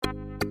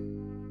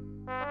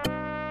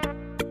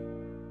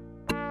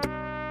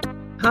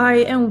Hi,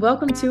 and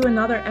welcome to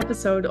another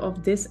episode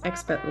of This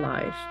Expat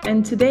Life.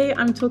 And today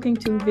I'm talking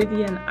to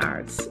Vivienne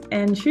Aerts.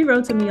 And she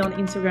wrote to me on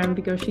Instagram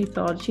because she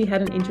thought she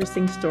had an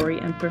interesting story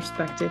and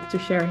perspective to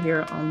share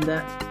here on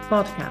the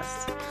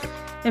podcast.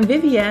 And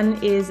Vivienne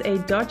is a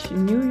Dutch,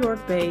 New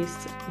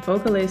York-based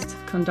vocalist,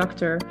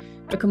 conductor,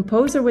 a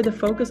composer with a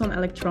focus on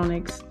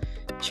electronics,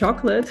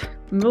 chocolate,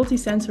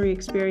 multisensory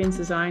experience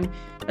design,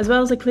 as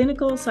well as a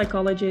clinical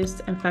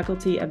psychologist and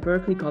faculty at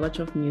Berklee College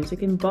of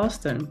Music in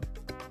Boston.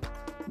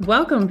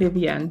 Welcome,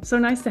 Vivienne. So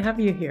nice to have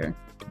you here.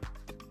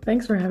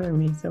 Thanks for having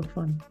me. So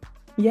fun.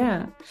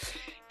 Yeah.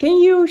 Can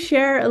you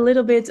share a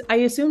little bit? I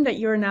assume that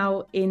you're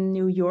now in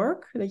New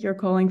York, that you're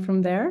calling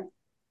from there.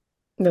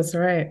 That's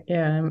right.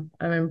 Yeah,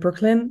 I'm in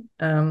Brooklyn.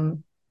 I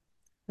don't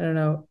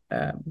know.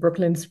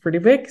 Brooklyn's pretty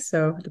big,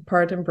 so the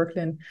part in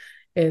Brooklyn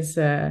is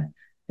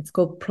it's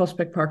called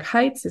Prospect Park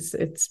Heights.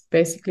 It's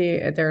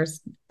basically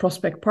there's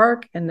Prospect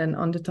Park, and then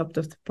on the top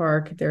of the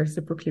park there's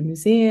the Brooklyn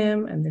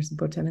Museum, and there's the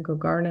Botanical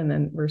Garden,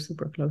 and we're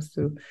super close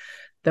to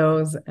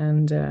those.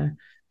 And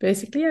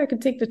basically, I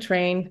could take the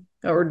train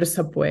or the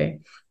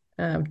subway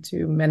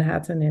to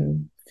Manhattan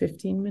in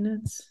 15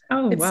 minutes.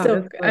 Oh, It's wow.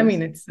 still, I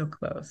mean, it's still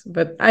close,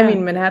 but I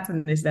mean,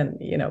 Manhattan is then,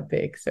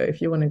 big. So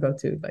if you want to go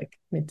to like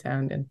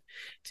Midtown, then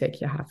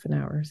take you half an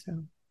hour or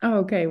so.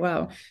 Oh, okay.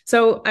 Wow.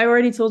 So I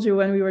already told you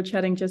when we were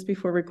chatting just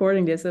before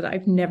recording this that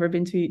I've never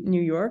been to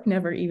New York,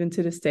 never even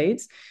to the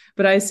States,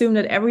 but I assume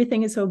that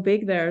everything is so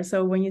big there.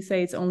 So when you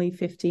say it's only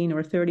 15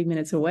 or 30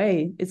 minutes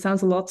away, it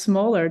sounds a lot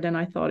smaller than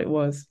I thought it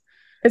was.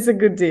 It's a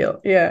good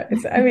deal. Yeah.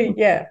 I mean,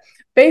 yeah,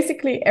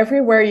 basically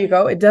everywhere you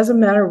go, it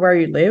doesn't matter where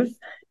you live.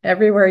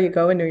 Everywhere you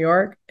go in New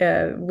York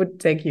would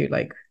take you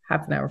like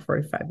half an hour,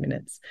 45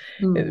 minutes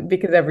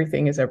because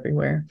everything is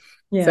everywhere.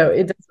 Yeah. So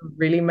it doesn't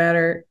really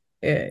matter,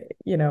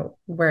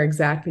 where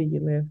exactly you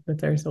live, but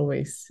there's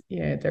always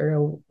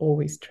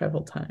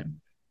travel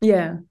time.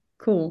 Yeah,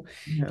 cool.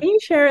 Yeah. Can you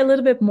share a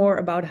little bit more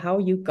about how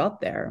you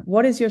got there?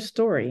 What is your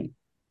story?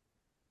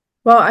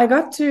 Well, I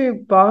got to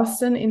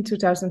Boston in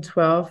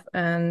 2012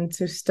 and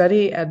to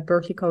study at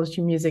Berklee College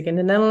of Music in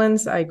the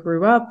Netherlands. I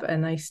grew up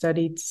and I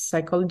studied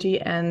psychology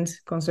and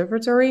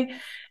conservatory.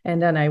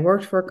 And then I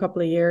worked for a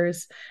couple of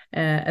years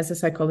as a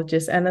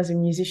psychologist and as a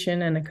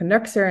musician and a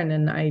conductor. And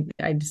then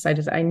I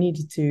decided I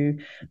needed to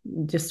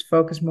just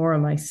focus more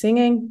on my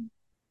singing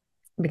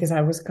because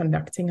I was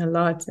conducting a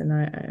lot and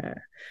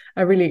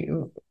I really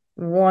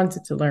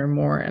wanted to learn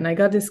more. And I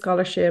got this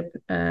scholarship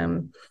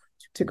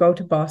to go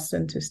to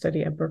Boston to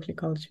study at Berklee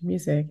College of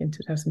Music in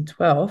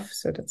 2012.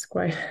 So that's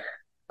quite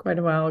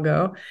a while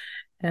ago.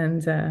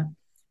 And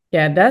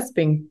that's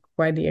been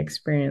quite the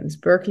experience.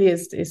 Berklee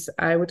is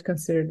I would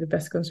consider the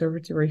best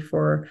conservatory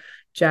for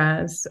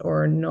jazz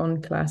or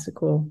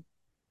non-classical,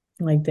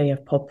 like they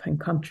have pop and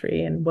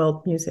country and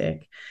world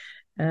music.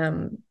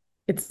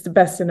 It's the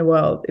best in the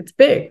world. It's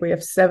big. We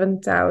have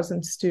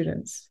 7,000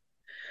 students.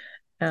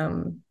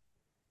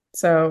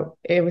 So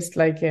it was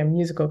like a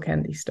musical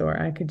candy store.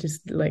 I could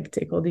just like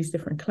take all these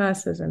different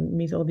classes and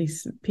meet all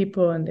these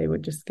people, and they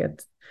would just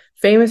get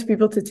famous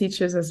people to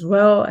teach us as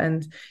well.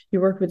 And you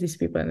work with these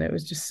people, and it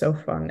was just so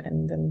fun.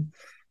 And then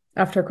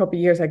after a couple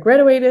of years, I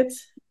graduated.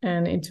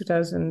 And in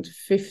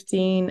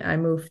 2015, I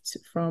moved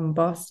from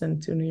Boston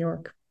to New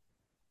York.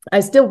 I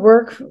still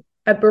work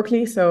at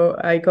Berklee, so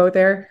I go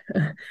there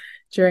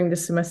during the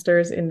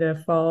semesters in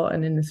the fall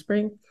and in the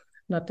spring,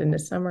 not in the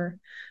summer.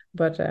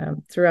 But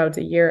throughout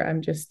the year,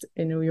 I'm just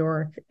in New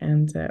York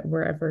and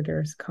wherever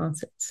there's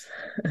concerts.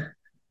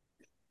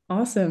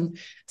 Awesome.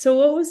 So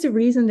what was the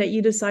reason that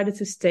you decided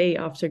to stay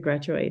after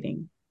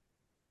graduating?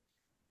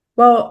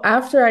 Well,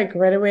 after I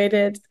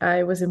graduated,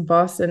 I was in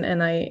Boston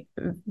and I've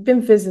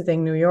been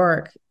visiting New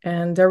York.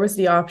 And there was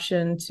the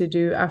option to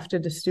do after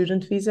the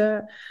student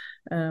visa.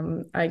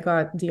 I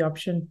got the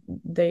option,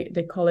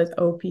 they call it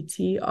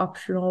OPT,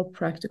 optional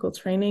practical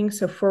training.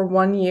 So for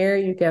 1 year,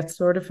 you get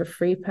sort of a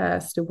free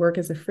pass to work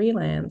as a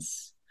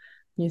freelance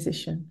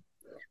musician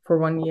for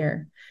 1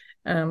 year.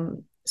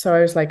 So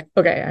I was like,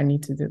 okay, I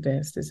need to do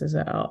this. This is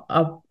an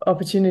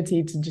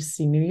opportunity to just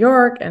see New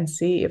York and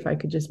see if I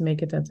could just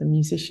make it as a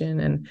musician.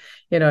 And,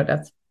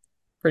 that's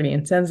pretty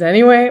intense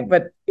anyway,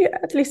 but yeah,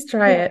 at least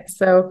try it.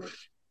 So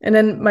and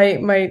then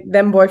my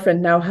then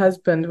boyfriend, now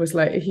husband, was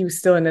like, he was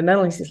still in the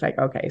Netherlands. He's like,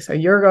 okay, so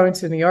you're going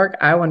to New York.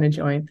 I want to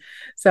join.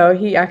 So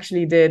he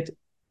actually did.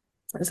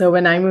 So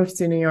when I moved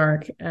to New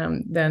York,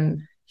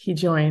 then he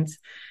joined.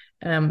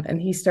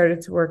 And he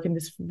started to work in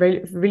this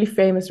really, really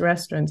famous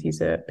restaurant. He's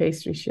a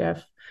pastry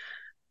chef.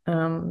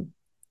 And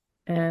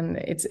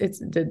it's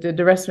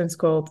the restaurant's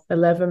called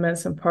 11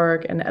 Madison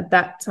Park. And at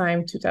that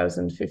time,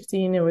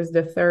 2015, it was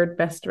the third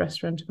best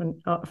restaurant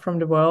from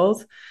the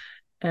world.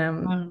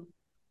 Wow.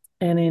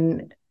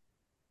 And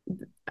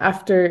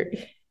after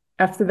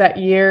that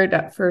year,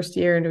 that first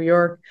year in New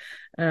York,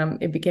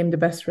 it became the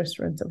best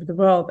restaurant of the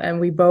world. And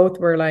we both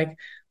were like,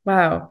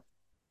 wow,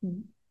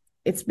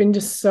 it's been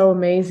just so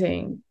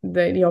amazing,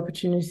 the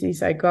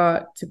opportunities I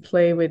got to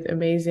play with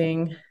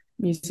amazing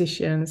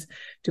musicians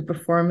to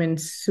perform in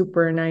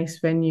super nice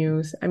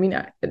venues. I mean,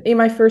 in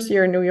my first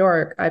year in New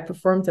York, I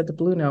performed at the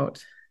Blue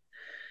Note,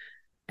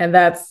 and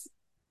that's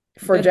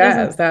for That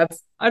doesn't, jazz.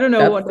 That's I don't know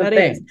that's what the that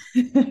is.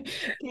 thing. Can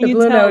The you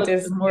Blue tell a Note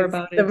little bit more is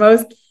about the it?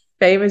 most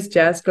famous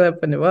jazz club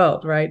in the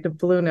world, right? The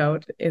Blue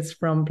Note is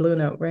from Blue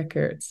Note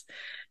Records,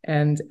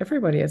 and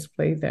everybody has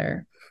played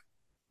there.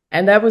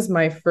 And that was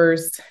my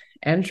first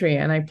entry,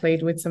 and I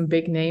played with some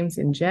big names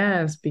in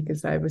jazz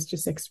because I was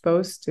just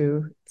exposed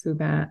to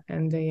that,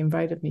 and they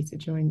invited me to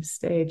join the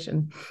stage.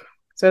 And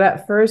so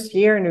that first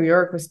year in New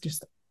York was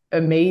just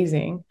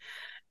amazing.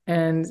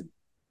 And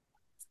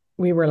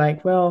we were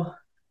like, well,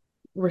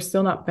 we're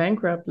still not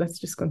bankrupt. Let's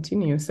just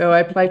continue. So I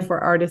applied for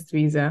artist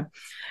visa,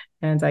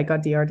 and I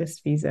got the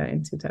artist visa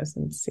in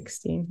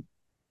 2016.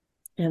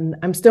 And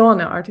I'm still on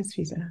the artist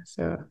visa,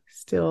 so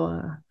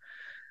still.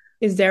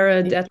 Is there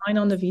a deadline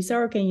on the visa,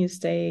 or can you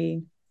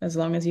stay as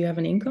long as you have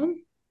an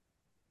income?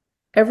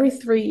 Every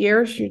 3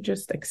 years, you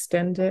just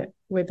extend it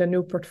with a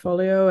new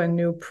portfolio and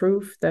new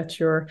proof that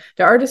you're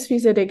the artist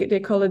visa.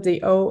 They call it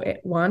the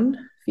O1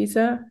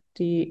 visa.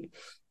 The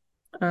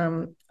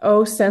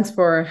O stands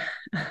for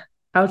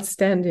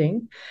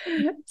outstanding.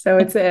 So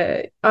it's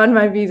on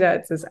my visa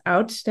it says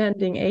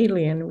outstanding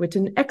alien with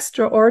an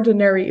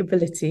extraordinary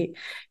ability.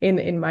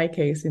 In my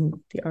case, in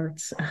the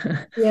arts.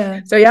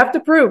 Yeah. So you have to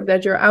prove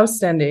that you're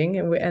outstanding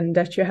and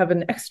that you have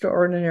an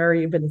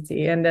extraordinary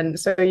ability, and then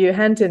so you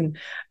hand in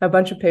a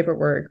bunch of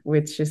paperwork,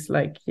 which is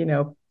like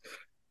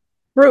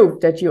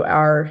proof that you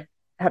are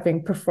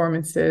having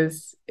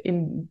performances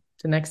in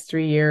the next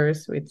 3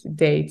 years with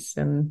dates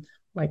and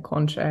like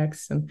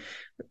contracts and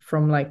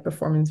from like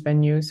performance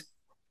venues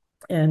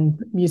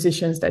and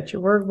musicians that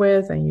you work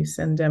with, and you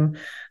send them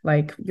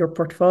like your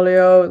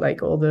portfolio,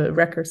 like all the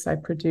records I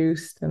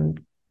produced, and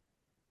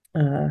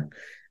uh,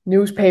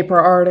 newspaper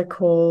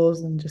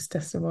articles and just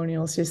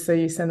testimonials, just so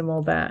you send them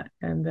all that,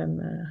 and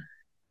then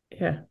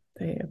yeah,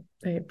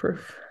 they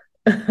approve.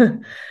 But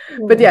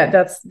Cool. yeah,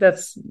 that's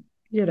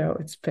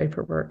it's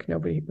paperwork.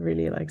 Nobody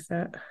really likes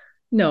that.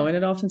 No, and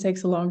it often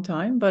takes a long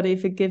time, but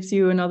if it gives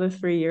you another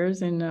 3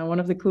 years in one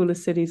of the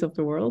coolest cities of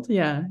the world,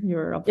 yeah,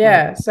 you're up for it.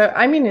 Yeah, so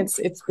I mean, it's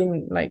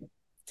been like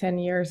 10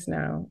 years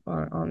now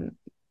on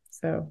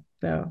so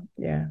no,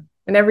 yeah.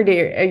 And every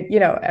day,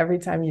 every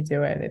time you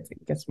do it,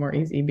 it gets more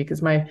easy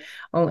because my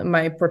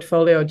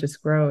portfolio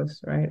just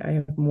grows, right? I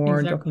have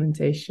more Exactly.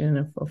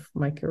 documentation of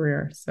my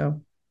career.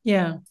 So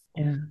Yeah.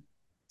 yeah.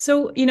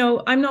 So,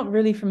 I'm not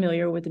really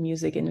familiar with the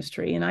music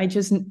industry, and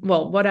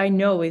well, what I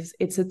know is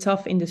it's a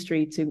tough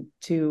industry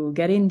to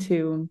get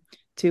into,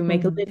 to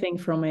make a Mhm. living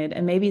from it,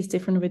 and maybe it's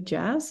different with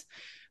jazz,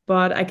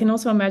 but I can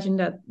also imagine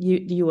that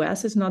the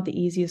US is not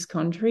the easiest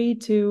country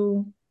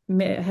to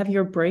have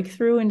your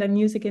breakthrough in the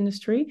music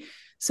industry.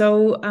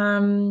 So,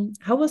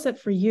 how was that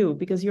for you?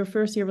 Because your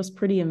first year was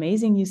pretty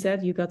amazing. You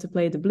said you got to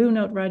play the Blue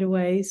Note right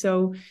away.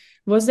 So,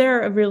 was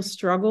there a real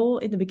struggle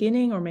in the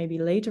beginning, or maybe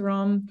later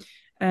on?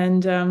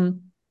 And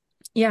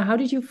yeah, how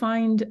did you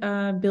find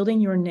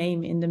building your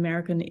name in the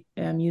American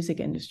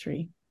music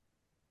industry?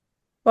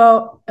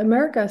 Well,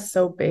 America is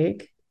so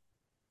big.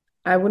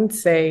 I wouldn't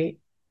say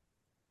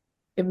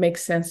it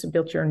makes sense to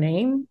build your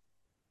name,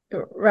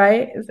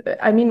 right?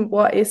 I mean,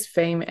 what is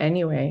fame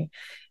anyway?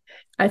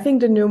 I think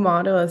the new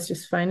model is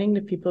just finding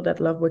the people that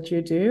love what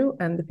you do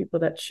and the people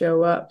that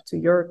show up to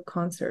your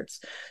concerts.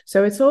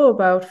 So it's all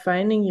about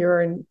finding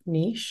your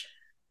niche.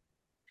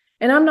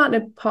 And I'm not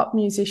a pop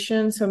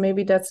musician, so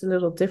maybe that's a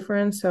little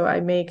different. So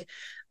I make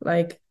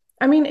like,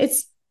 I mean,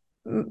 it's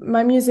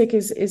my music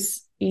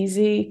is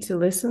easy to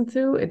listen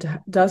to. It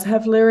does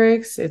have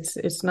lyrics.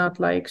 It's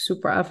not like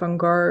super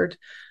avant-garde,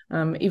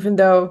 even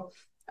though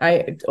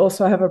I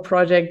also have a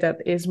project that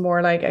is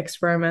more like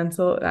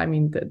experimental. I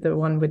mean, the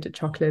one with the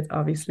chocolate,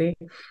 obviously.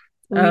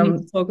 We need to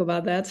Um, talk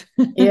about that.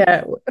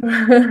 yeah,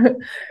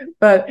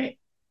 but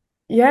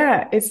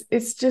yeah,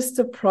 it's just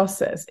a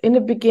process. In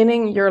the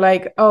beginning, you're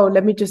like, oh,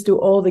 let me just do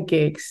all the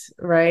gigs,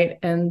 right?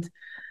 And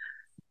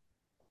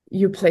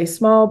you play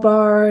small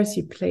bars,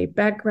 you play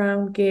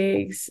background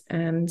gigs,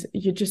 and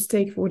you just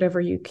take whatever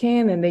you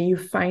can. And then you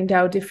find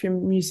out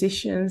different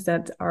musicians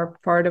that are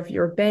part of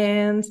your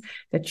band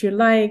that you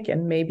like,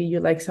 and maybe you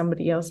like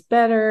somebody else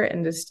better.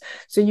 And just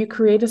so you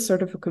create a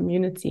sort of a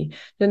community.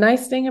 The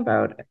nice thing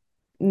about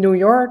New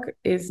York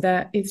is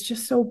that it's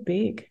just so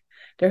big.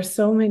 There's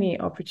so many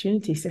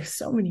opportunities. There's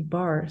so many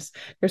bars.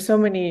 There's so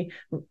many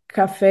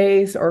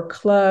cafes or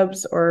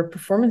clubs or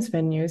performance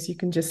venues. You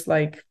can just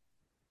like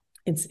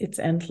it's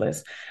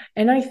endless.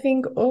 And I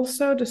think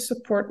also the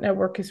support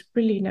network is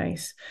really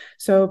nice.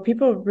 So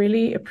people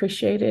really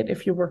appreciate it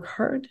if you work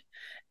hard.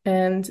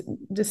 And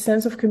the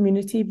sense of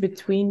community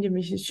between the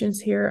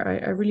musicians here,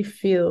 I really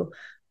feel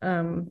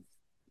yeah,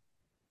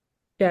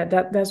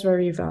 that's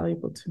very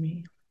valuable to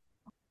me.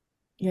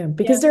 Yeah, Yeah.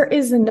 because there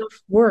is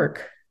enough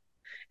work.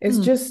 It's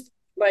Hmm. just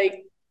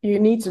like you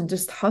need to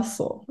just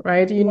hustle,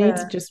 right? You need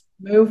to Yeah. just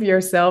move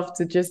yourself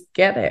to just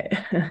get it.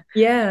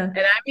 Yeah. And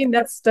I mean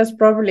that's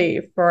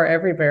probably for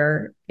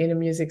everywhere in the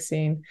music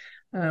scene.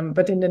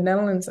 But in the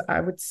Netherlands, I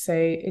would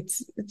say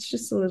it's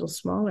just a little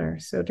smaller.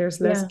 So there's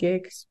less Yeah.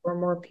 gigs or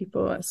more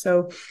people.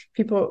 So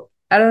people,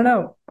 I don't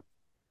know.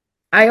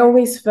 I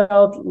always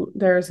felt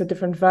there's a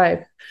different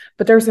vibe,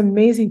 but there's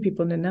amazing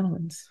people in the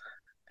Netherlands,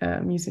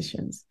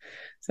 musicians.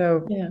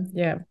 So Yeah.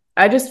 yeah,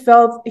 I just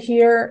felt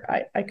here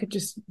I could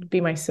just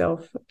be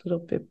myself a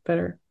little bit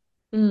better.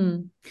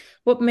 Mm.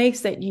 What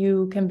makes that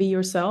you can be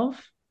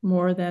yourself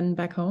more than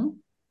back home?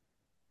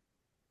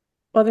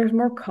 Well, there's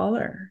more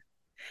color.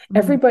 Mm.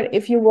 Everybody,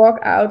 if you walk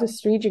out the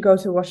street, you go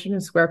to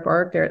Washington Square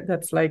Park. There,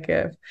 that's like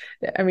a,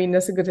 I mean,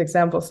 that's a good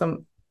example.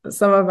 Some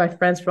of my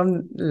friends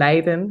from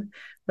Leiden,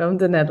 from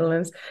the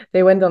Netherlands,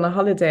 they went on a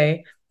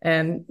holiday,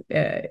 and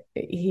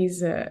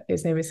his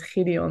name is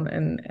Gideon,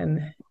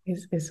 and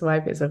his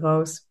wife is a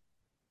Roos,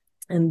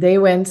 and they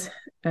went.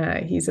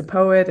 He's a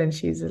poet, and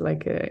she's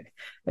like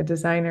a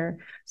designer.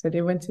 So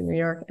they went to New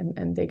York,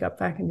 and they got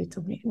back, and they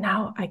told me,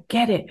 now I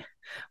get it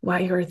why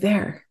you're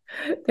there.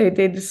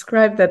 They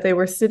described that they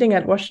were sitting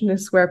at Washington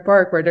Square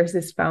Park where there's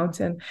this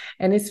fountain,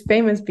 and it's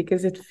famous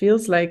because it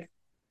feels like,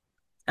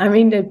 I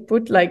mean, they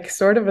put like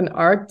sort of an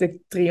Arc de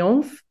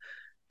Triomphe.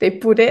 They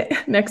put it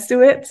next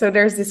to it. So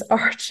there's this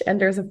arch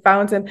and there's a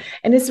fountain,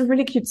 and it's a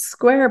really cute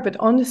square. But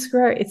on the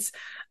square, it's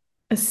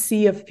a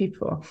sea of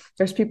people.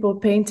 There's people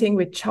painting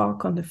with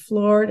chalk on the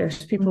floor.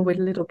 There's people with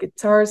Mm. little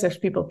guitars. There's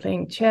people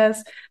playing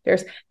chess.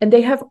 And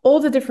they have all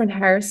the different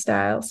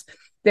hairstyles.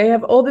 They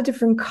have all the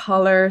different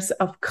colors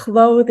of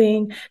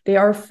clothing. They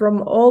are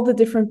from all the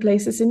different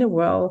places in the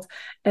world,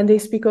 and they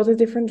speak all the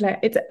different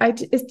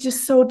languages. It's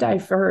just so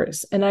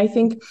diverse. And I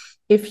think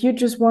if you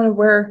just want to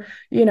wear,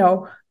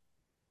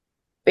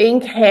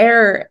 pink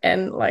hair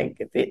and like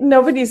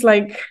nobody's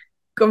like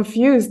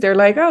confused. They're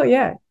like, oh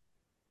yeah,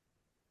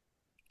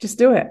 just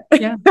do it.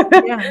 Yeah.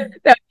 Yeah.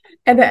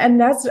 And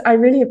that's, I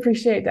really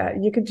appreciate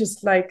that. You could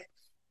just like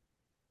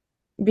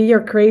be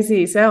your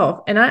crazy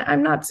self. And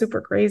I'm not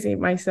super crazy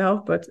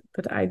myself, but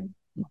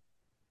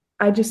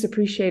I just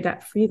appreciate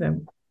that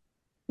freedom.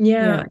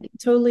 Yeah, Yeah. I can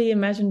totally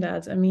imagine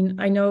that. I mean,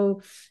 I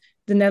know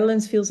the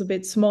Netherlands feels a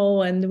bit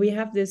small, and we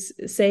have this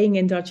saying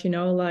in Dutch,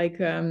 like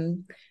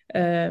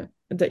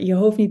dat je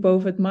hoofd niet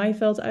boven het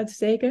maaiveld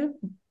uitsteken.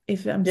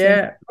 If I'm saying it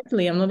Yeah.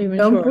 correctly, I'm not even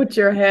Don't sure. put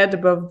your head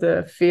above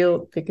the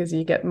field because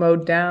you get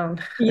mowed down.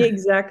 Yeah,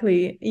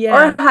 exactly.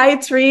 Yeah. Or high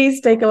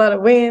trees take a lot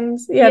of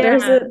winds. Yeah,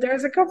 Yeah.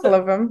 there's a couple So,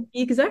 of them.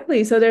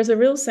 exactly. So there's a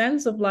real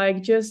sense of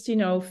like just,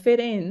 fit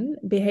in,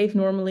 behave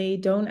normally,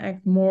 don't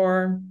act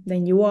more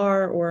than you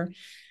are, or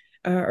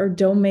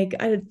don't make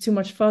too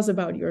much fuss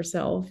about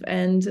yourself.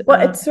 And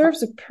Well, it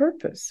serves a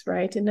purpose,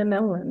 right? In the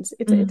Netherlands,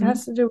 it mhm.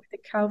 has to do with the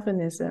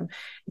Calvinism.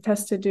 It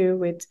has to do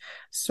with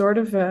sort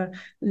of a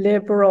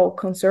liberal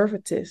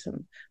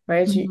conservatism,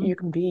 right? Mhm.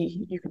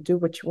 You can do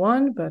what you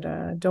want, but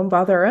don't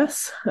bother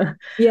us.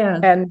 Yeah,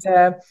 And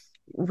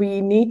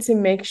we need to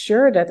make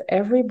sure that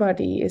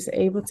everybody is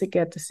able to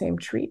get the same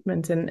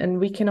treatment, and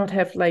we cannot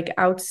have like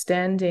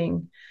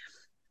outstanding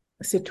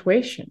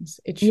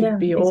situations. It should yeah,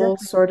 be all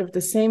exactly. sort of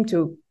the same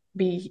to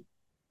be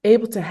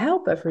able to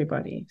help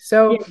everybody. Yeah.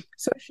 So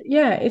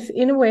yeah, it's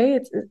in a way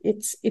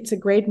it's a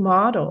great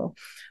model,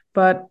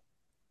 but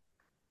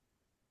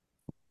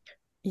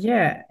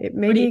yeah, it For the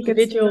maybe it gets a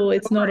bit individual,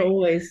 it's not boring.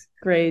 always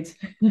great.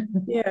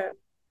 Yeah.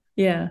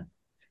 Yeah.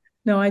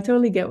 No, I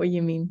totally get what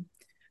you mean.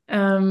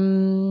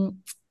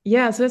 Um,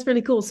 yeah, so that's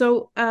really cool.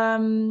 So,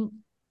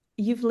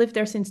 you've lived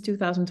there since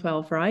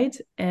 2012, right?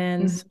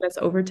 And so Mhm. that's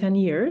over 10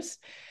 years.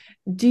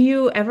 Do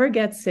you ever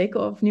get sick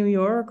of New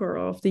York or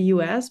of the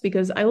US?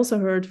 Because I also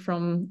heard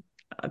from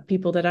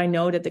people that I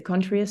know that the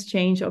country has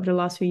changed over the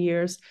last few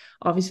years.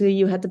 Obviously,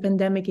 you had the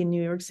pandemic in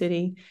New York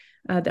City.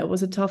 That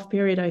was a tough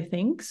period, I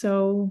think.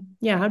 So,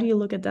 yeah, how do you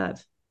look at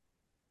that?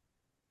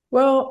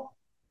 Well,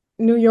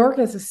 New York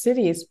as a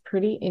city is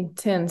pretty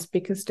intense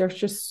because there's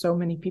just so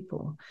many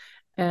people,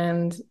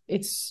 and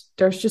it's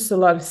there's just a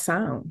lot of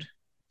sound.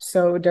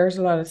 So there's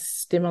a lot of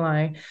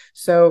stimuli.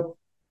 So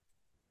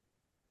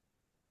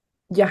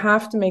you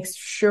have to make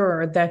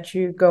sure that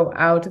you go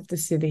out of the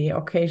city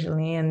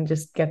occasionally and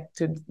just get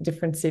to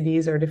different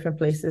cities or different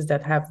places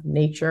that have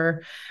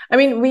nature. I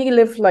mean, we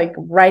live like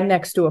right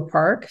next to a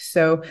park,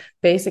 so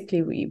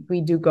basically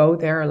we do go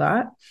there a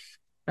lot.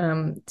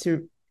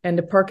 To And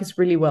the park is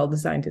really well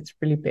designed. It's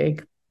really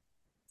big,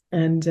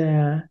 and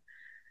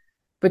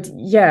but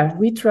yeah,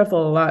 we travel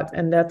a lot,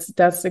 and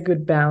that's a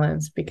good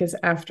balance because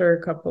after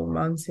a couple of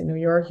months in New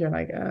York, you're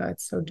like,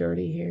 it's so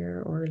dirty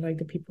here, or like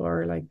the people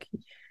are like,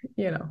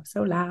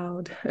 so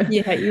loud.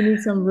 Yeah, you need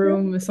some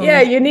room, Yeah,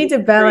 some you need to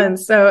break.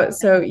 balance.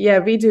 So yeah,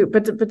 we do.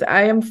 But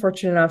I am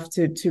fortunate enough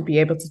to be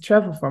able to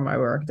travel for my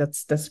work.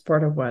 That's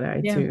part of what I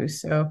Yeah. do.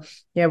 So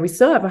yeah, we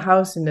still have a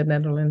house in the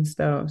Netherlands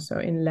though, so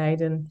in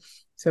Leiden.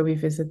 So we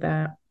visit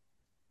that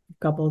a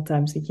couple of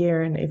times a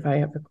year. And if I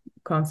have a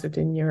concert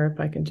in Europe,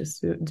 I can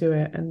just do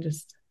it and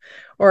just,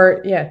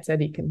 or yeah,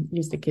 Teddy can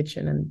use the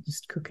kitchen and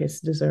just cook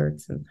his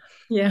desserts. And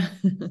Yeah,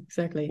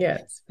 exactly. yeah,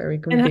 it's very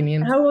And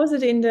convenient. how was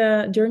it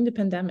during the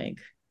pandemic?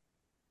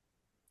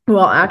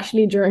 Well,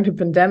 actually, during the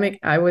pandemic,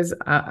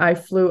 I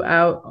flew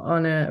out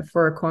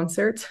for a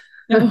concert.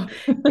 No.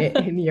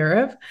 in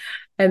Europe.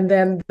 And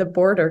then the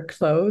border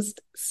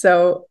closed.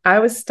 So I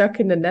was stuck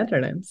in the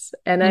Netherlands.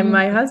 And then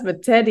my Mm.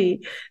 husband,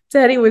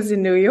 Teddy was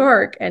in New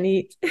York, and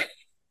he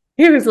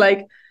was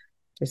like,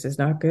 this is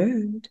not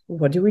good.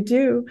 What do we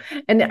do?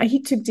 And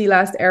he took the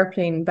last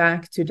airplane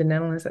back to the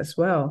Netherlands as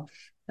well.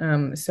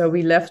 So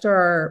we left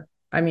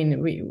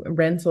we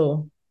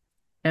rental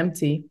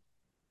empty.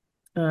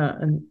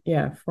 And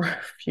yeah, for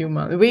a few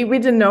months. We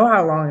didn't know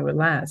how long it would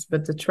last,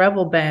 but the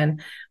travel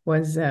ban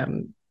was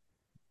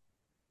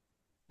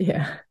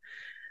yeah,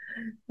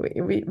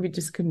 we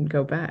just couldn't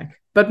go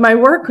back. But my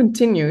work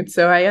continued,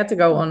 so I had to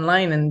go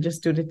online and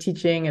just do the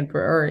teaching with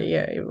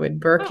Oh,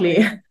 Berkeley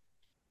yeah.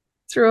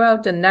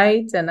 throughout the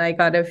night. And I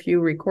got a few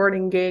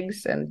recording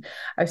gigs, and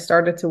I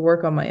started to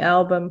work on my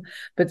album.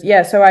 But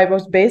yeah, so I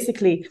was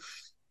basically,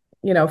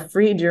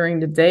 free during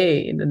the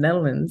day in the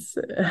Netherlands,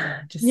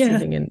 just Yeah.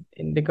 sitting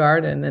in the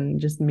garden and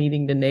just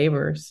meeting the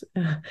neighbors.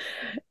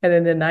 And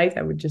in the night,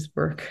 I would just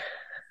work.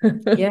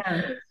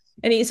 Yeah.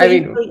 And so I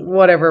you, mean,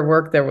 whatever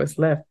work there was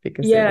left,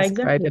 because it yeah, was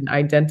quite exactly. an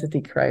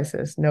identity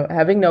crisis. No,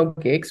 having no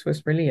gigs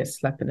was really a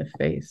slap in the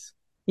face,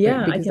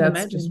 Yeah, I because can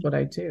that's just imagine. what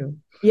I do.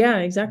 Yeah,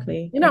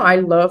 exactly. You I know, can I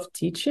imagine. love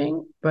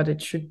teaching, but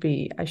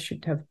I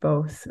should have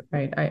both,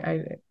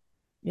 right?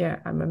 Yeah,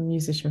 I'm a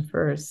musician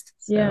first.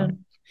 Yeah. So,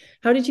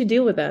 How did you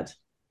deal with that?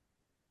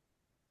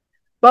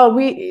 well,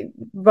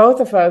 both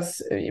of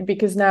us,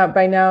 because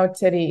by now,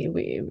 Teddy,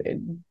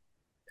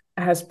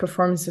 has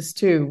performances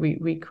too.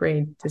 We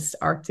create this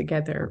art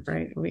together,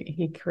 right?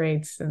 He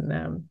creates a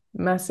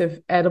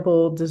massive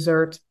edible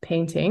dessert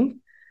painting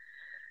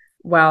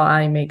while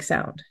I make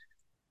sound.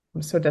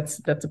 So that's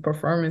a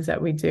performance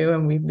that we do,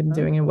 and we've been Huh?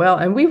 doing it well.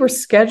 And we were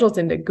scheduled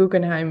in the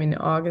Guggenheim in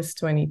August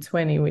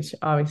 2020, which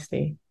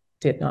obviously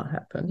did not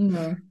happen.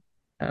 No.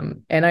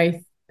 And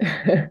I,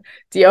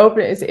 the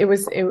open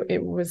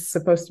it was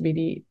supposed to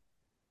be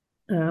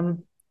the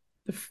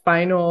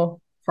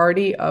final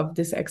party of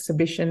this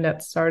exhibition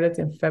that started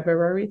in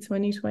February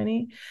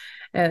 2020.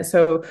 And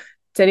so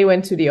Teddy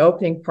went to the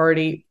opening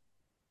party,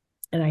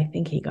 and I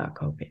think he got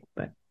COVID,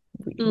 but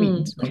we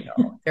Mm. don't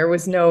know. There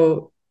was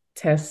no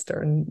test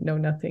or no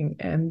nothing.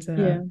 And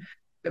Yeah.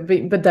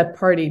 but that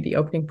party, the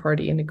opening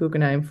party in the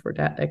Guggenheim for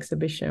that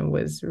exhibition,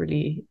 was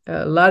really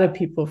a lot of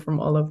people from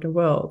all over the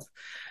world.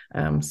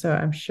 So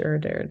I'm sure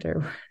there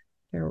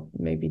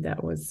maybe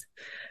that was,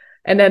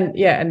 and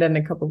then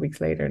a couple of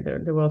weeks later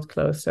the world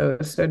closed. So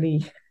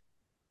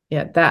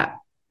that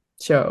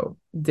show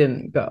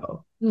didn't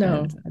go. No.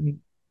 And I mean,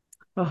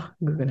 oh,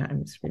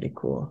 Guggenheim is really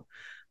cool,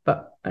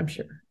 but I'm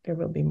sure there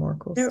will be more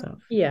cool stuff.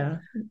 Yeah,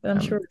 I'm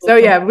sure it will So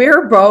come. yeah, we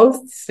were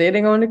both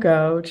sitting on the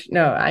couch.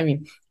 No, I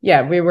mean,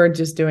 yeah, we were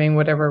just doing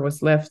whatever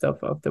was left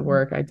of the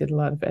work. I did a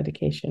lot of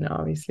education,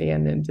 obviously,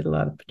 and then did a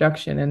lot of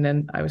production. And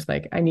then I was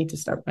like, I need to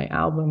start my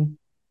album,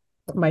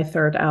 my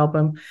third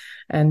album.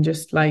 And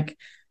just like,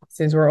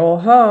 since we're all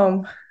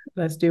home,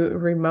 let's do it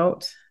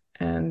remote.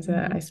 And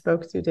I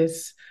spoke to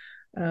this.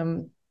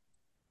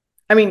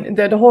 I mean,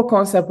 the whole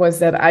concept was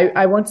that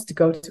I wanted to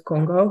go to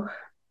Congo.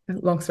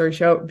 Long story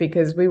short,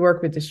 because we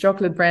work with this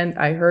chocolate brand.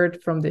 I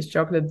heard from this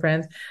chocolate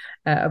brand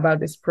about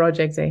this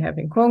project they have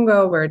in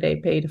Congo, where they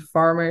pay the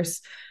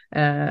farmers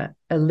a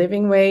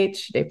living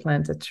wage. They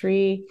plant a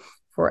tree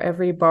for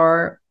every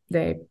bar.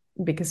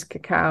 Because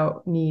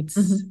cacao needs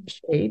Mhm.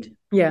 shade.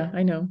 Yeah,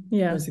 I know. It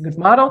Yeah. was a good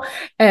model.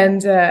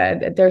 And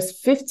there's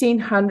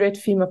 1,500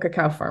 female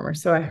cacao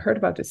farmers. So I heard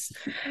about this,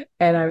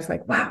 and I was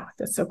like, wow,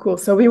 that's so cool.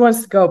 So we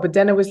wanted to go, but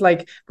then it was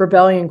like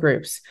rebellion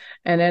groups,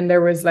 and then there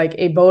was like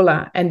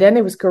Ebola, and then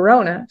it was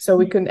Corona. So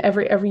we couldn't,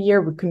 every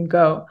year we couldn't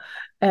go.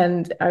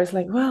 And I was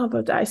like, well,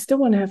 but I still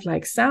want to have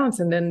like sounds.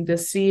 And then the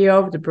CEO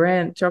of the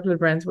chocolate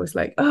brand, was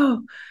like,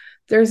 oh,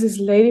 there's this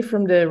lady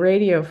from the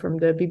radio, from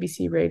the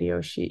BBC radio.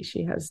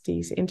 She has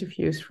these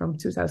interviews from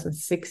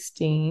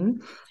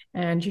 2016,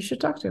 and you should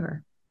talk to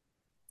her.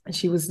 And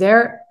she was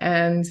there,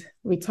 and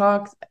we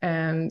talked,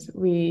 and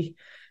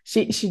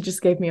she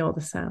just gave me all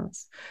the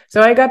sounds. So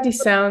I got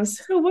these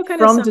sounds So what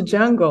kind of from the sound?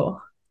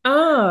 jungle,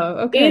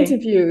 Oh, okay.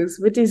 interviews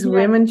with these Yeah.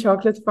 women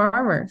chocolate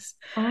farmers.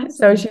 So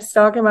Awesome. she's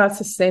talking about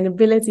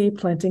sustainability,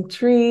 planting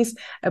trees,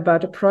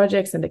 about the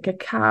projects and the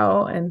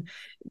cacao, and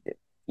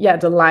yeah,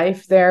 the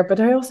life there. But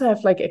I also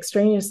have like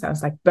extraneous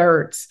sounds like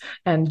birds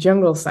and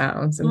jungle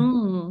sounds, and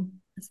Mm.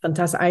 it's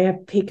fantastic. I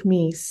have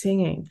pygmies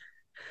singing.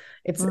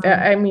 It's Wow.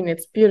 I mean,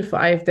 it's beautiful.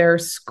 I have their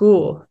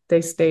school.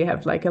 They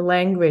have like a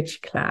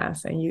language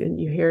class, and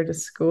you hear the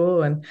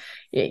school, and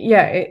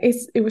yeah,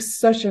 it was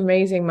such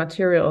amazing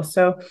material.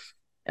 So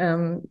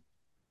um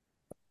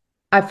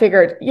I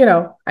figured,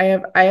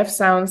 I have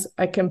sounds.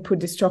 I can put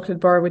this chocolate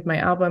bar with my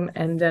album.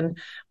 And then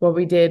what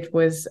we did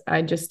was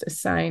I just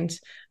assigned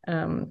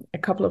a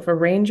couple of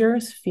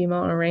arrangers,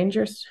 female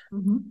arrangers,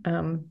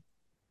 Mhm.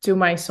 to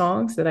my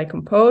songs that I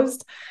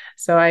composed.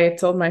 So I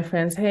told my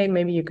friends, hey,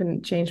 maybe you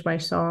can change my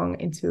song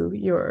into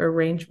your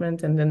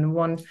arrangement. And then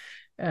one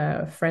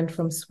friend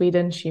from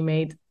Sweden, she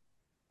made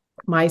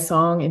my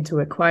song into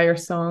a choir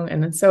song.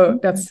 And then so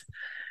Mhm.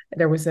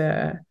 there was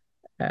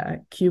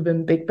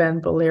Cuban big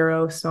band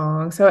bolero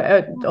song. So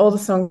all the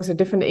songs are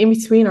different. In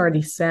between are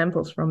these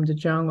samples from the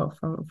jungle,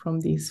 from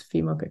these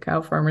female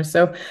cacao farmers.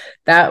 So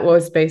that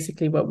was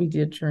basically what we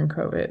did during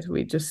COVID.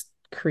 We just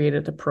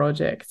created a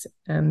project,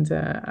 and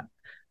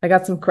I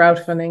got some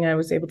crowdfunding. I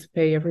was able to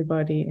pay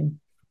everybody, and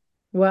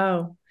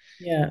Wow.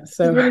 yeah, It's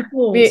so really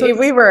cool. So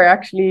we were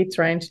actually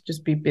trying to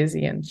just be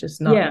busy and just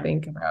not yeah.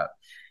 think about,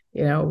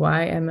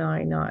 why am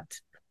I not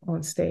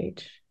on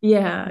stage?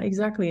 Yeah,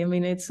 exactly. I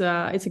mean, it's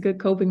a good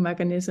coping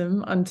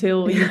mechanism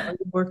until you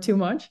work too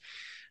much.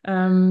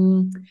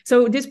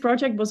 So this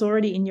project was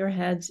already in your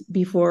head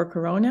before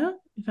Corona,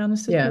 if I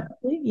understood Yeah,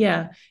 correctly.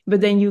 Yeah, but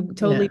then you yeah.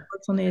 totally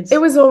worked on it.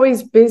 It was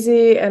always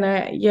busy,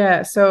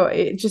 and so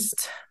it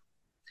just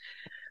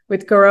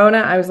with Corona,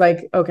 I was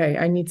like, okay,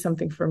 I need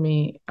something for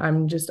me.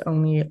 I'm just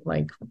only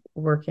like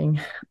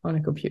working on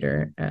a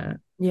computer.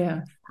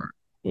 Yeah,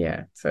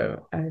 Yeah,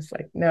 so I was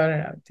like,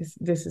 no.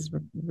 This is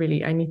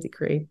really, I need to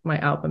create my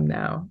album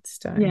now. It's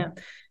time. yeah,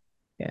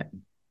 Yeah. I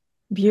mean,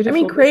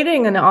 beautiful.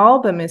 creating an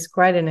album is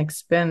quite an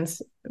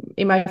expense.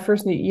 In my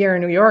first year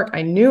in New York,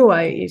 I knew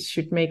I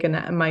should make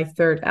my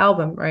third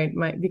album, right?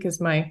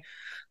 Because my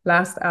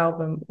last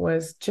album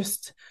was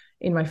just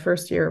in my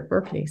first year at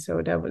Berkeley.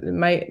 So that was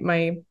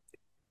my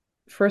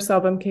first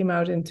album came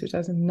out in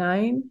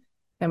 2009,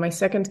 and my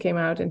second came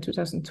out in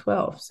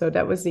 2012. So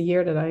that was the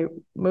year that I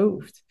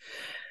moved.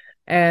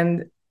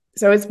 And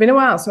so it's been a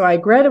while. So I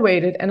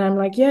graduated, and I'm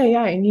like, yeah,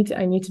 I need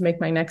to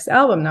make my next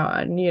album now.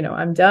 And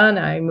I'm done.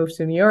 I moved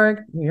to New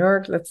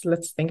York.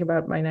 Let's think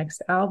about my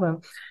next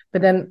album.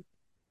 But then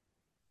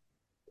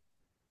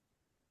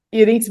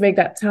you need to make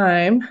that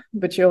time,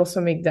 but you also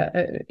make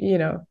that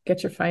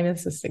get your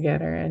finances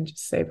together and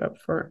just save up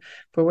for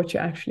what you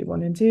actually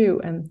want to do.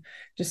 And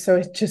just so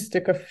it just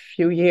took a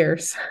few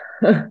years.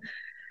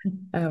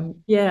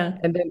 Yeah,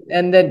 And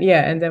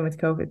then with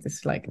COVID,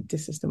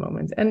 this is the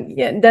moment. And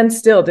yeah, then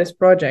still this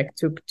project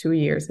took 2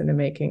 years in the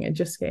making. It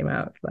just came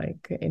out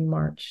like in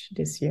March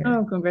this year.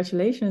 oh,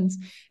 congratulations.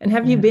 And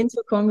have you Yeah. been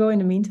to Congo in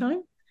the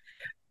meantime?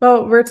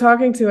 Well, we're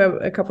talking to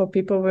a couple of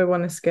people. We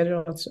want to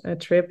schedule a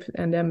trip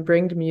and then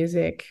bring the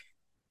music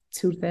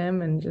to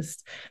them, and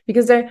just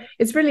because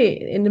it's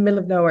really in the middle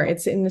of nowhere.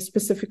 It's in the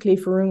specifically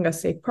Virunga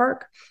State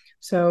Park.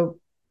 So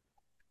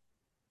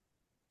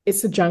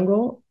it's a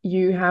jungle.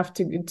 You have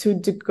to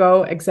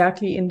go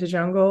exactly in the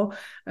jungle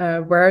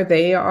where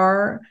they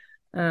are.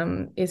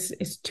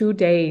 Is 2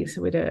 days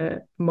with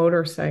a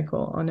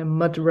motorcycle on a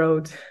mud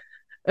road.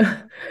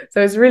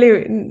 So it's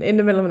really in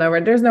the middle of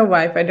nowhere. There's no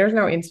Wi-Fi, there's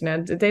no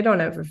internet, they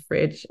don't have a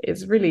fridge.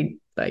 It's really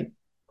like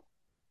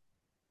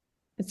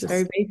It's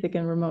very just, basic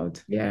and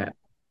remote. yeah.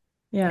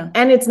 Yeah,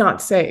 And it's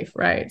not safe,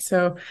 right?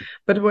 So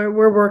but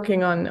we're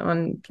working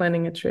on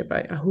planning a trip,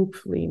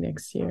 hopefully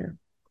next year.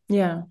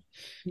 yeah.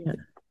 Yeah,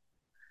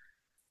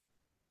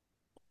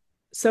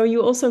 So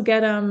you also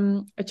get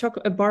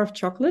a bar of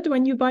chocolate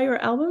when you buy your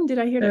album. Did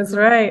I hear that that's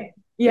correctly? right.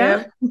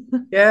 Yeah. Yeah,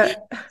 yeah.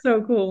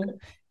 So cool.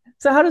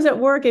 So how does it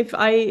work if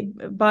I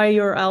buy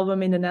your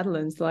album in the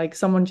Netherlands? Like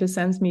someone just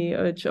sends me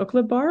a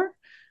chocolate bar?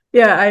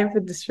 Yeah, I have a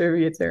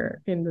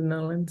distributor in the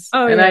Netherlands,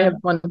 Oh and I yeah. have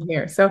one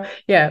here. So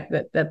yeah,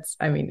 that's,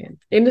 I mean,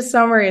 in the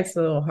summer it's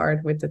a little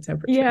hard with the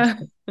temperatures. Yeah.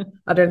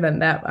 Other than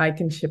that, I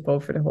can ship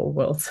over the whole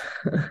world.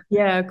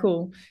 Yeah,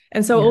 cool.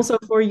 And so Yeah. also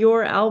for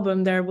your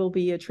album there will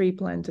be a tree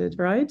planted,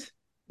 right?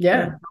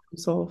 Yeah.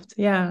 Solved.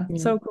 Yeah. Yeah.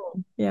 So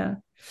cool. Yeah.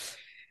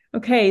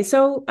 Okay,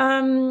 so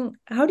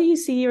how do you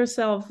see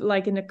yourself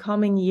like in the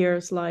coming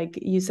years? Like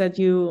you said,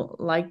 you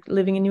like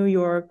living in New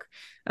York.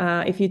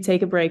 If you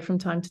take a break from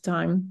time to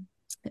time,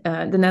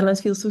 the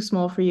Netherlands feels too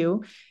small for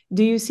you.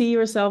 Do you see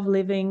yourself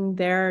living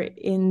there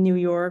in New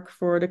York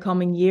for the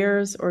coming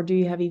years, or do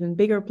you have even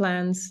bigger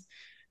plans?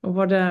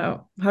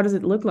 How does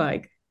it look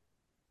like?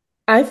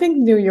 I think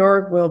New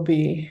York will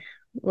be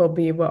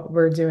what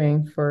we're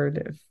doing for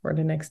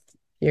the next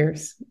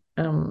years.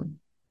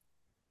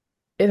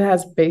 It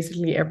has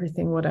basically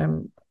everything what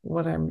I'm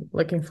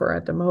looking for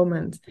at the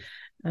moment.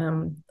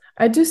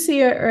 I do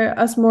see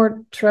us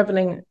more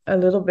traveling a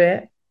little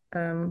bit.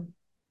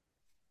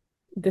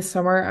 This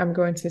summer, I'm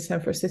going to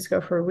San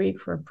Francisco for a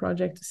week for a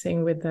project to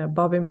sing with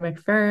Bobby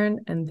McFerrin.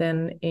 And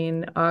then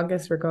in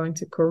August, we're going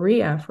to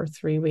Korea for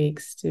 3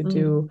 weeks to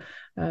do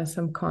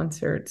some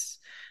concerts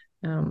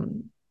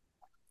and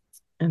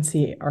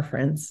see our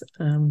friends.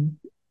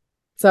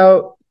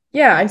 So,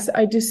 yeah,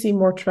 I do see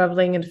more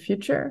traveling in the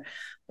future.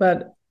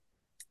 But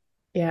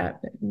yeah,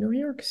 New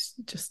York's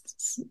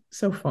just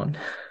so fun.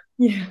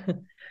 Yeah.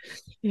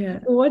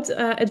 Yeah. What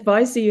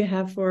advice do you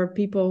have for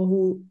people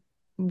who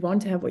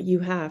want to have what you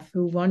have,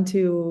 who want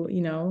to,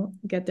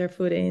 get their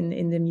foot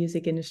in the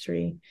music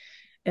industry,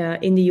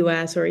 in the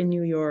US or in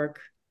New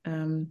York?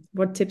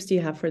 What tips do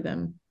you have for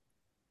them?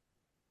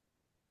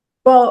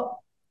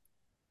 Well,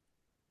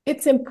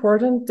 it's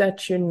important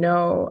that you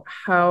know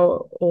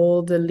how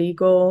all the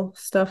legal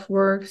stuff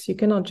works. You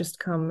cannot just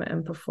come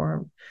and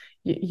perform.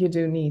 You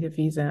do need a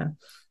visa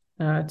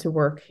to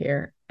work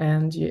here.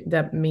 And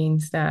that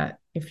means that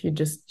if you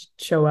just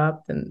show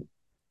up, then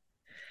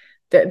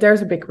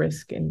there's a big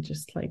risk in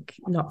just like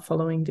not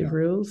following the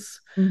rules.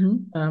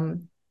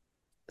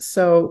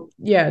 So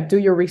yeah, do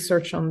your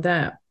research on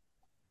that.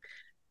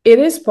 It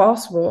is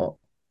possible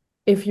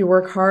if you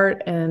work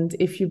hard and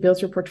if you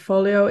build your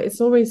portfolio. It's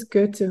always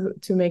good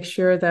to make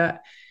sure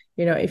that,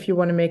 if you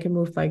want to make a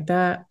move like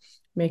that,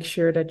 make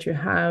sure that you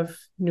have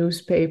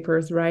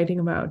newspapers writing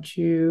about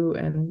you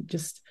and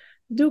just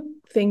do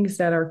things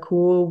that are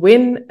cool.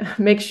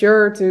 Make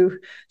sure to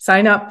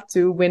sign up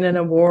to win an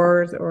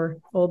award, or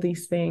all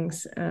these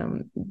things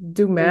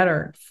do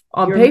matter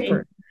on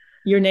paper.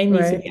 Your name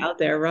needs to right? be out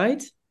there,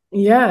 right?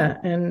 Yeah.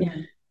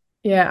 And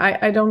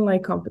I don't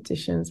like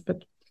competitions,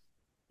 but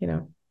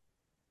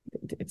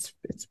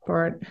it's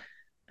part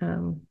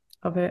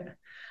of it.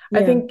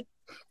 I think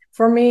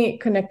for me,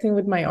 connecting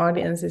with my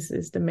audience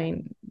is the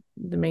main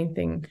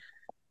thing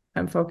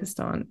I'm focused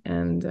on.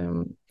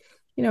 And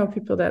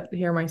people that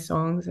hear my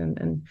songs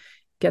and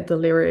get the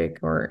lyric,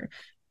 or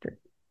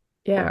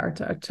are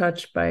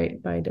touched by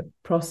the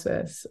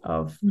process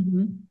of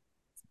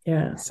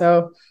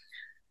so.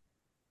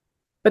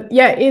 But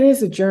yeah, it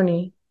is a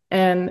journey.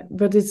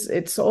 But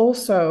it's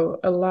also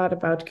a lot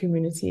about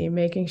community,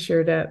 making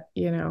sure that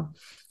you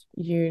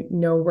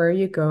know where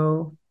you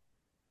go.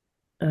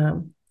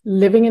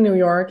 Living in New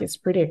York is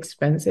pretty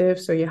expensive,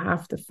 so you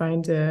have to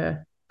find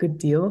a good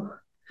deal.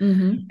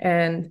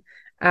 And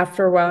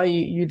after a while,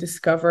 you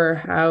discover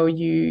how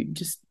you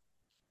just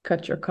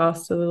cut your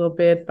costs a little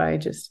bit by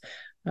just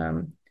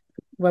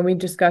when we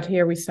just got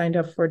here, we signed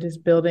up for this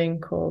building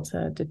called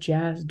the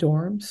Jazz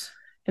Dorms.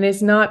 And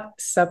it's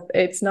not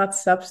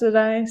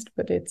subsidized,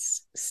 but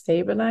it's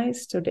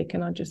stabilized, so they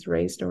cannot just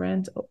raise the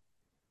rent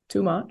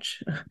too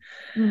much.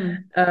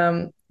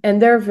 And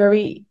they're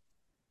very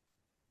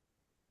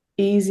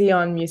easy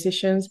on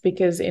musicians,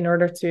 because in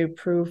order to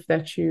prove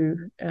that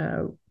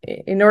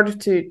in order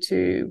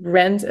to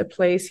rent a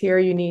place here,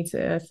 you need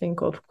a thing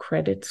called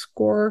credit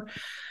score.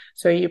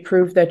 So you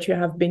prove that you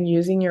have been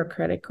using your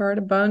credit card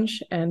a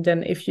bunch, and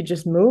then if you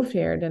just move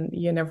here, then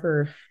you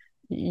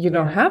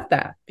don't have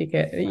that,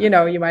 because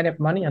you might have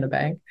money on the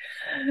bank,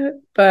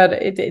 but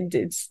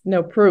it's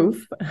no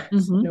proof.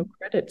 It's no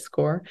credit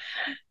score.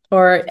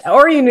 Or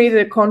you need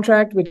a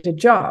contract with the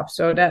job,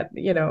 so that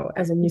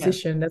as a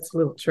musician, that's a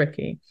little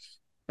tricky.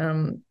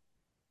 So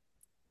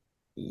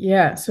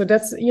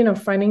that's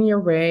finding your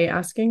way,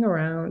 asking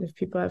around if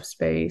people have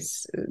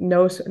space,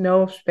 no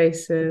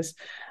spaces.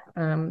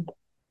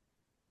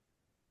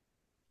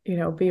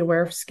 Be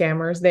aware of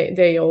scammers.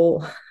 They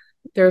all,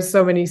 there's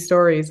so many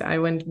stories.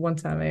 One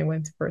time I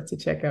went to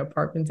check an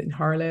apartment in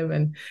Harlem,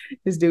 and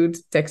this dude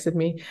texted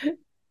me,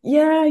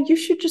 "Yeah, you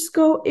should just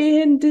go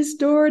in this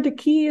door. The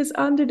key is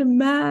under the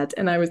mat."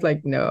 And I was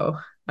like, no,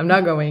 I'm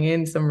not going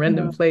in some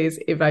random place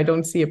if I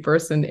don't see a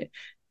person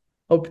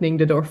opening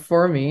the door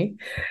for me.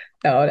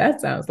 No,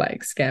 that sounds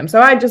like scam. So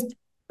I just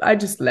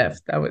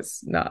left. That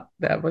was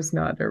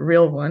not a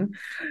real one.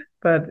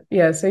 But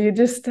yeah, so you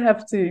just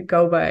have to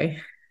go by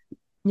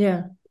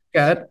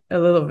gut a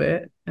little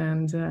bit.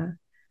 And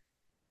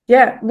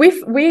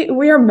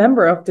we are a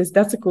member of this.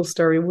 That's a cool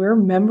story. We're a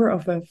member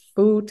of a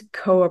food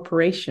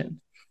cooperation,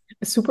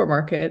 a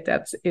supermarket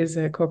that is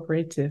a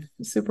cooperative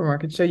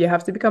supermarket. So you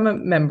have to become a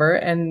member,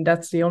 and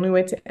that's the only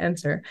way to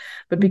enter.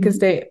 But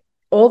because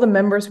all the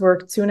members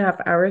work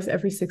 2.5 hours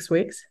every 6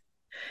 weeks,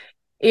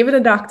 even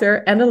a doctor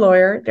and a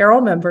lawyer, they're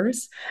all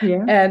members,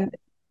 and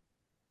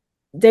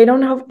they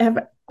don't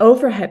have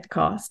overhead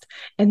cost,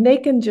 and they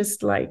can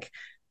just like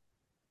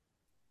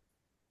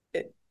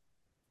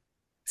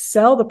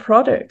sell the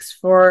products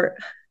for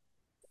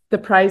the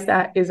price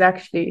that is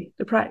actually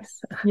the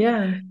price.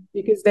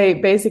 Because they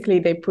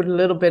put a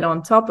little bit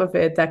on top of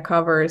it that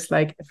covers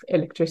like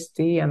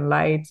electricity and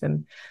lights,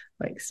 and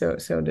like so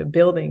the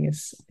building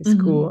is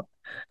cool.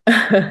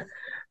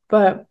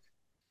 But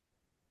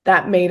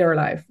that made our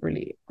life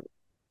really,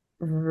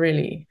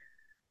 really,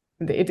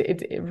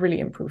 it really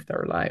improved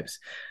our lives,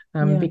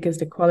 because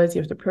the quality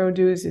of the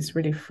produce is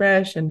really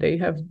fresh, and they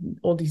have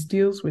all these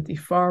deals with the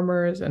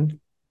farmers. And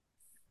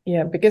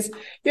because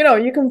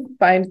you can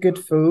find good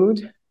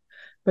food,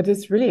 but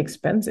it's really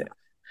expensive.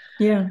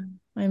 I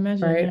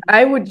imagine. Right?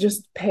 I would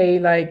just pay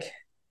like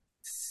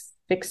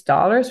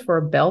 $6 for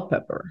a bell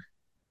pepper.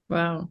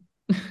 Wow.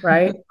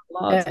 Right?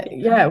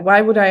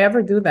 Why would I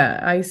ever do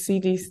that? I see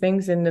these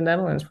things in the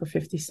Netherlands for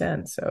 50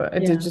 cents, so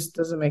it just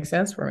doesn't make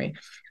sense for me.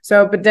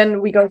 So, but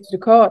then we go to the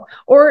co-op,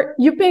 or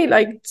you pay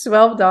like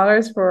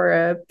 $12 for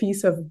a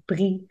piece of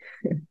brie.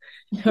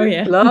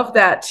 Love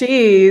that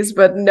cheese,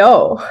 but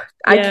no,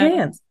 I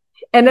can't.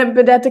 And then,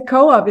 but at the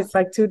co-op, it's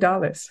like $2.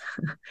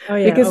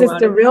 Because it's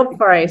the real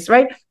price,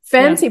 right?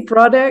 Fancy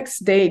products,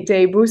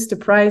 they boost the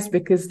price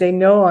because they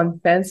know on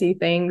fancy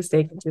things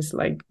they can just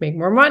like make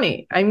more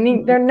money. I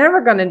mean, they're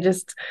never gonna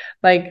just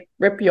like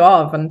rip you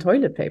off on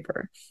toilet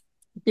paper.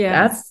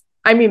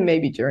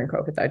 Maybe during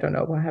COVID, I don't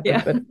know what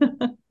happened,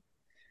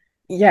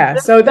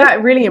 but so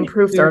that really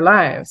improved our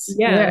lives.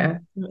 To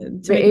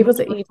be able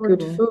to eat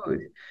good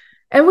food.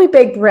 And we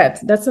bake bread.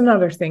 That's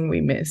another thing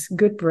we miss.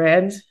 Good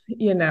bread.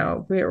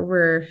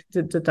 We're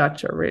the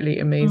Dutch are really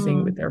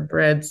amazing with Mm. their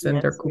breads and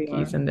their Yes, we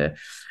cookies are. and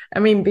I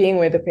mean, being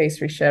with a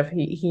pastry chef,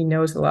 he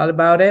knows a lot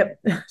about it.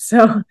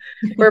 So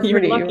You're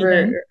lucky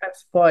then. I'm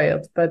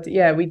spoiled. But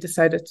yeah, we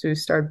decided to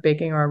start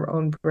baking our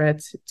own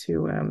bread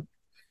to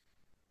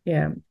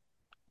yeah,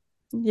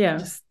 Yeah.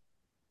 just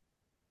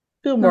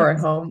feel more at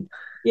Nice. home.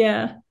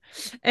 Yeah.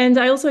 And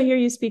I also hear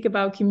you speak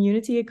about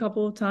community a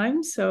couple of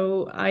times.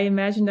 So I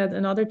imagine that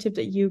another tip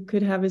that you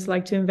could have is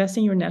like to invest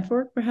in your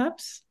network,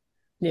 perhaps.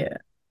 Yeah,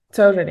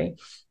 totally.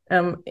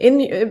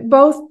 In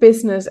both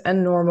business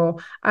and normal,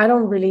 I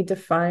don't really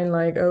define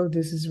like, oh,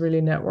 this is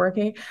really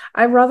networking.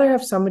 I'd rather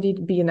have somebody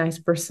to be a nice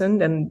person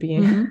than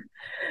being Hmm.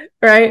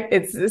 right.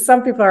 It's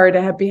some people are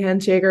the happy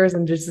handshakers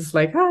and just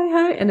like hi,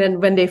 hi. And then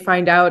when they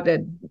find out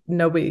that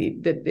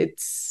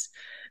it's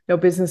no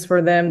business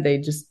for them, they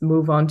just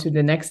move on to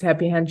the next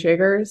happy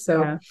handshaker.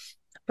 So Yeah.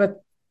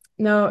 but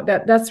no,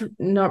 that's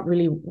not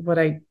really what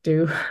I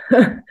do.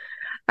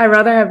 I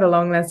rather have a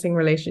long-lasting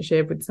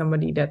relationship with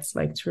somebody that's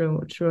like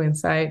true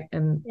inside.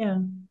 And Yeah.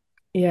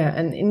 yeah,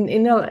 and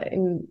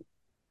in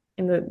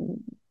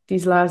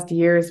these last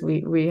years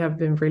we have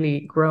been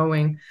really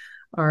growing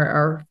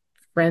our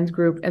friend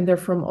group, and they're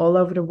from all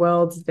over the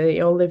world.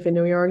 They all live in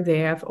New York. They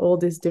have all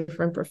these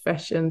different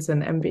professions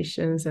and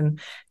ambitions and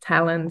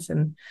talents,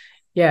 and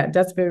yeah,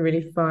 that's been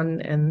really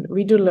fun. And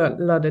we do a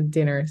lot of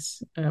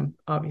dinners,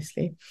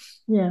 obviously.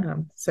 Yeah.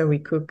 So we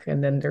cook,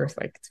 and then there's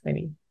like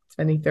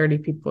 30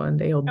 people, and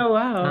they all Oh,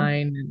 wow.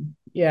 dine, and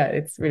yeah,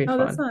 it's really Oh,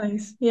 that's fun.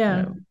 nice.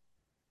 Yeah. Um,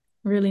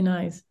 Really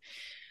nice.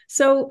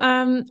 So,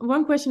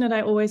 one question that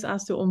I always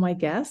ask to all my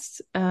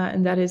guests,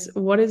 and that is,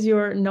 what is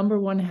your number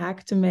one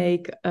hack to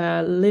make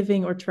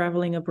living or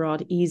traveling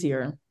abroad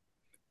easier?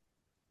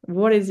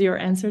 What is your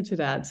answer to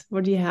that?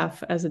 What do you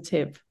have as a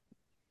tip?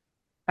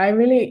 I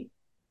really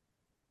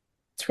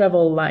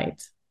travel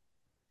light,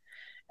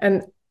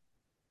 and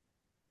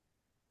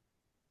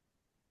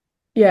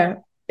yeah,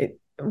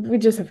 we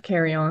just have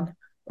carry on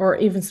or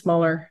even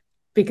smaller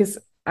because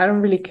I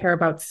don't really care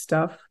about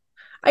stuff.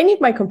 I need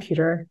my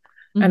computer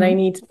and I Hmm.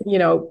 need,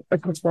 a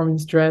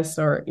performance dress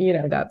or,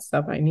 that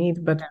stuff I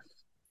need. But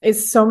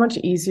it's so much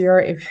easier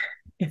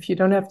if you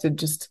don't have to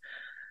just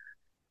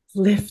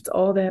lift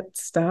all that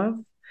stuff.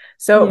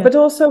 So, Yeah. but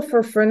also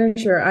for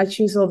furniture, I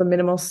choose all the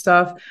minimal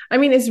stuff. I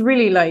mean, it's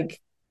really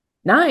like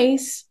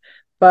nice,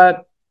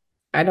 but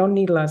I don't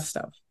need a lot of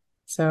stuff.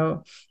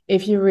 So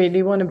if you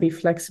really want to be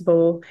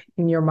flexible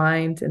in your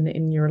mind and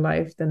in your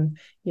life, then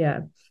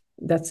yeah,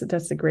 that's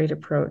a great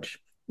approach.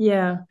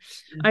 Yeah,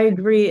 I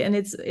agree, and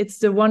it's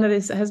the one that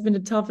has been the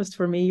toughest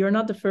for me. You're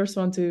not the first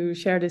one to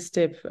share this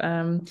tip.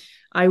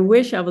 I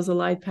wish I was a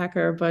light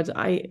packer, but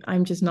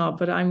I'm just not.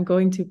 But I'm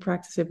going to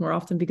practice it more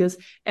often because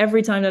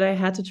every time that I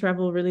had to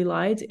travel really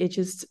light, it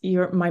just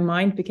your my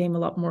mind became a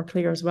lot more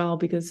clear as well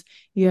because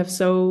you have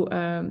so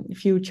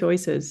few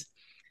choices.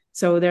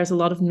 So there's a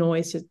lot of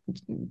noise. It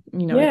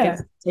Yeah,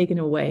 gets taken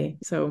away.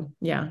 So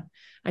yeah,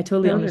 I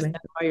totally totally. understand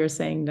why you're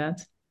saying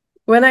that.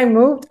 When I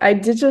moved, I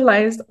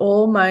digitalized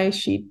all my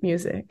sheet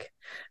music,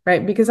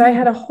 right? Because I Mm.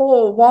 had a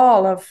whole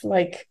wall of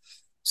like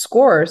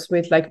scores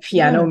with like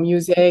piano Yeah,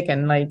 music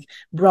and like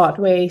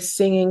Broadway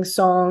singing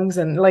songs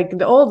and like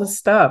all the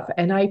stuff.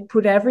 And I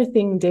put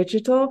everything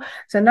digital.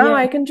 So now yeah,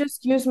 I can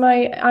just use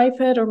my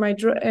iPad or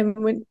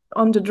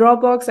on the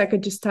Dropbox, I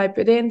could just type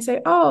it in and say,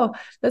 oh,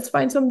 let's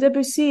find some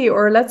Debussy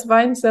or let's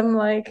find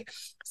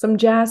some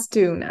jazz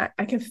tune.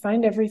 I can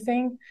find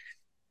everything.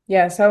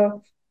 Yeah.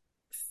 So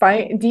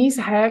find these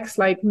hacks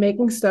like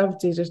making stuff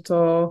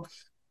digital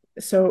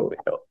so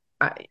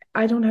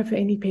I don't have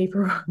any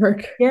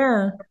paperwork.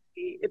 yeah.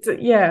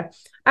 Yeah,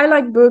 I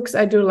like books.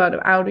 I do a lot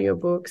of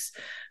audiobooks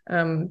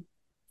um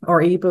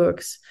or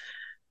ebooks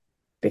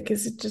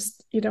because it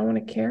just you don't want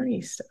to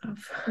carry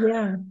stuff.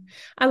 Yeah.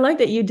 I like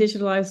that you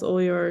digitalized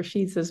all your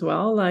sheets as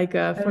well, like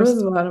It for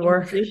was a lot of starting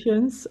work.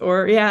 musicians,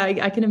 or yeah,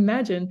 I can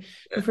imagine.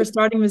 But for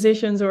starting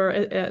musicians or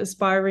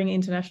aspiring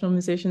international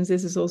musicians,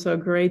 this is also a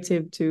great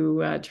tip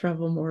to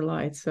travel more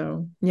light.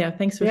 So yeah,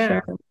 thanks for Yeah,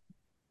 sharing.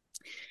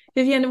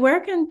 Vivienne, where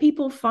can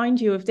people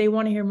find you if they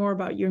want to hear more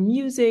about your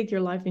music,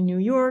 your life in New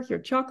York, your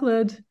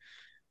chocolate?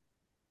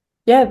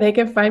 yeah, they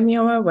can find me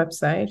on my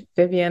website,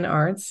 Vivienne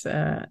Arts,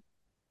 and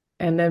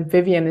then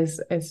Vivienne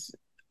is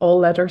all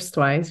letters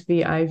twice,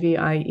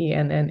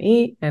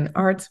 Vivienne, and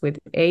Arts with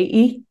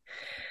AE.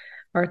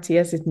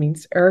 RTS, it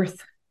means earth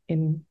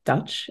in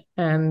Dutch.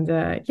 And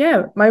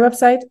yeah, my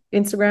website,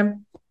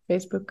 Instagram,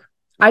 Facebook,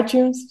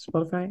 iTunes,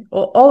 Spotify,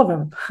 all of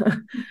them.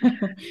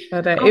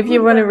 But I'll if you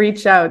put want to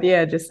reach out,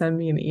 yeah, just send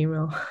me an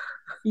email.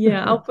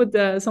 Yeah, I'll put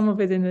some of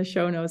it in the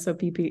show notes so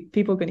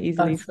people can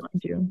easily Awesome.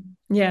 find you.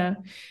 Yeah,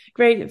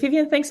 great.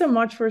 Vivienne, thanks so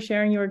much for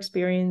sharing your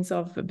experience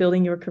of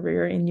building your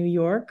career in New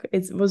York.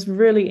 It was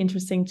really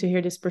interesting to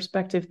hear this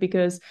perspective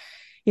because,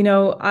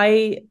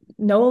 I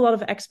know a lot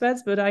of expats,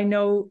 but I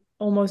know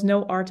almost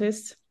no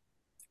artists,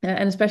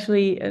 and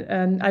especially,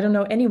 and I don't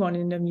know anyone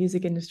in the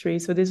music industry.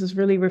 So this was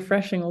really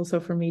refreshing also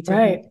for me to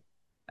hear Right.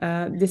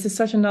 this is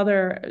such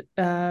another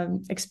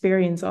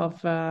experience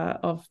of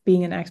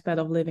being an expat,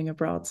 of living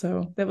abroad.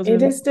 So that was It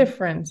really is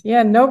different.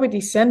 Yeah,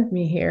 nobody sent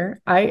me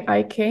here.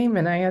 I came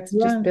and I had to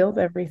just yeah. build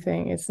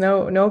everything. It's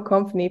no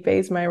company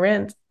pays my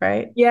rent,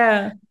 right?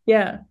 Yeah,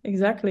 yeah,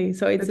 exactly.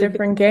 So It's it's a a bit,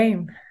 different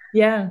game.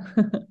 yeah.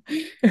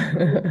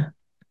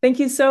 Thank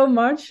you so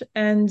much.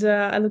 And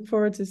I look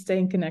forward to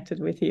staying connected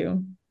with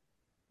you.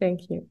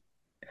 Thank you.